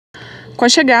Com a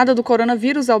chegada do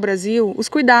coronavírus ao Brasil, os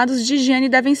cuidados de higiene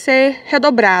devem ser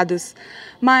redobrados.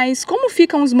 Mas como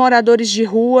ficam os moradores de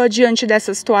rua diante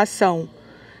dessa situação?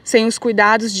 Sem os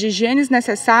cuidados de higiene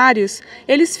necessários,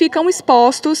 eles ficam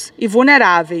expostos e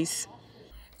vulneráveis.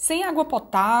 Sem água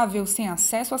potável, sem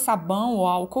acesso a sabão ou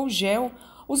álcool gel,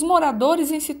 os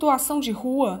moradores em situação de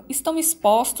rua estão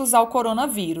expostos ao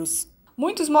coronavírus.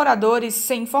 Muitos moradores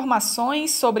sem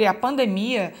informações sobre a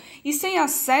pandemia e sem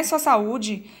acesso à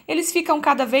saúde, eles ficam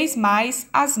cada vez mais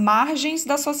às margens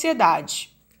da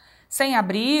sociedade. Sem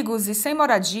abrigos e sem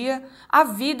moradia, a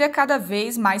vida é cada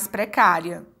vez mais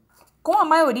precária. Com a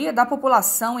maioria da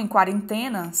população em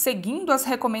quarentena, seguindo as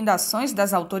recomendações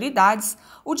das autoridades,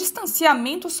 o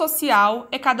distanciamento social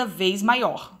é cada vez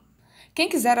maior. Quem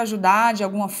quiser ajudar de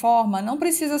alguma forma não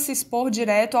precisa se expor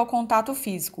direto ao contato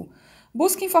físico.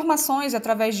 Busque informações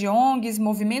através de ONGs,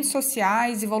 movimentos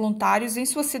sociais e voluntários em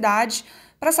sua cidade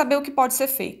para saber o que pode ser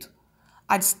feito.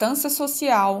 A distância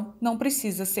social não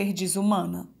precisa ser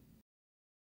desumana.